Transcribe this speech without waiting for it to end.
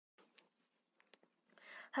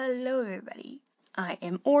Hello, everybody. I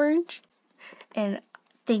am Orange, and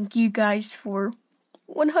thank you guys for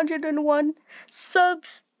 101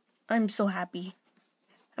 subs. I'm so happy.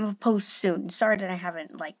 I'm gonna post soon. Sorry that I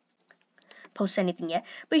haven't posted anything yet.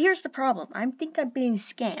 But here's the problem. I think I'm being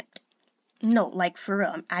scammed. No, like for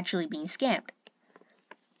real, I'm actually being scammed.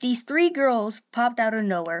 These three girls popped out of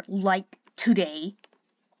nowhere, like today.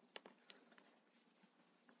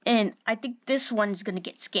 And I think this one's gonna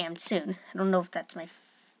get scammed soon. I don't know if that's my.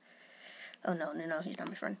 Oh no, he's not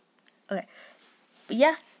my friend. Okay, but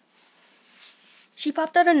yeah. She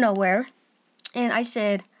popped out of nowhere, and I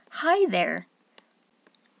said, "Hi there."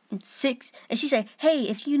 And she said, "Hey,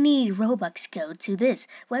 if you need Robux, go to this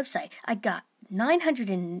website. I got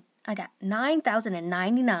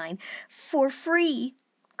 9,099 for free.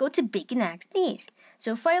 Go to Bacon Axe Knees."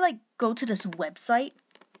 So if I go to this website,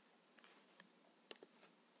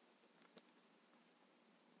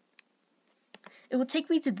 it will take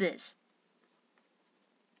me to this.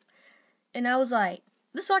 And I was like,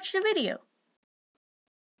 let's watch the video.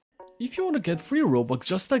 If you want to get free Robux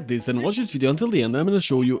just like this, then watch this video until the end. I'm gonna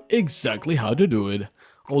show you exactly how to do it.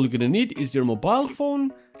 All you're gonna need is your mobile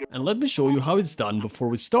phone, and let me show you how it's done. Before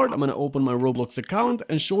we start, I'm gonna open my Roblox account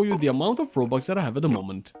and show you the amount of Robux that I have at the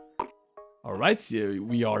moment. Alright, so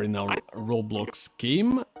we are in our Roblox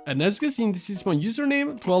game, and as you can see, this is my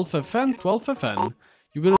username, 12fn.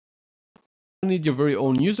 You're gonna need your very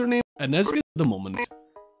own username, and as you can see at the moment.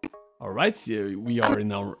 Alright, so we are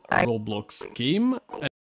in our Roblox game.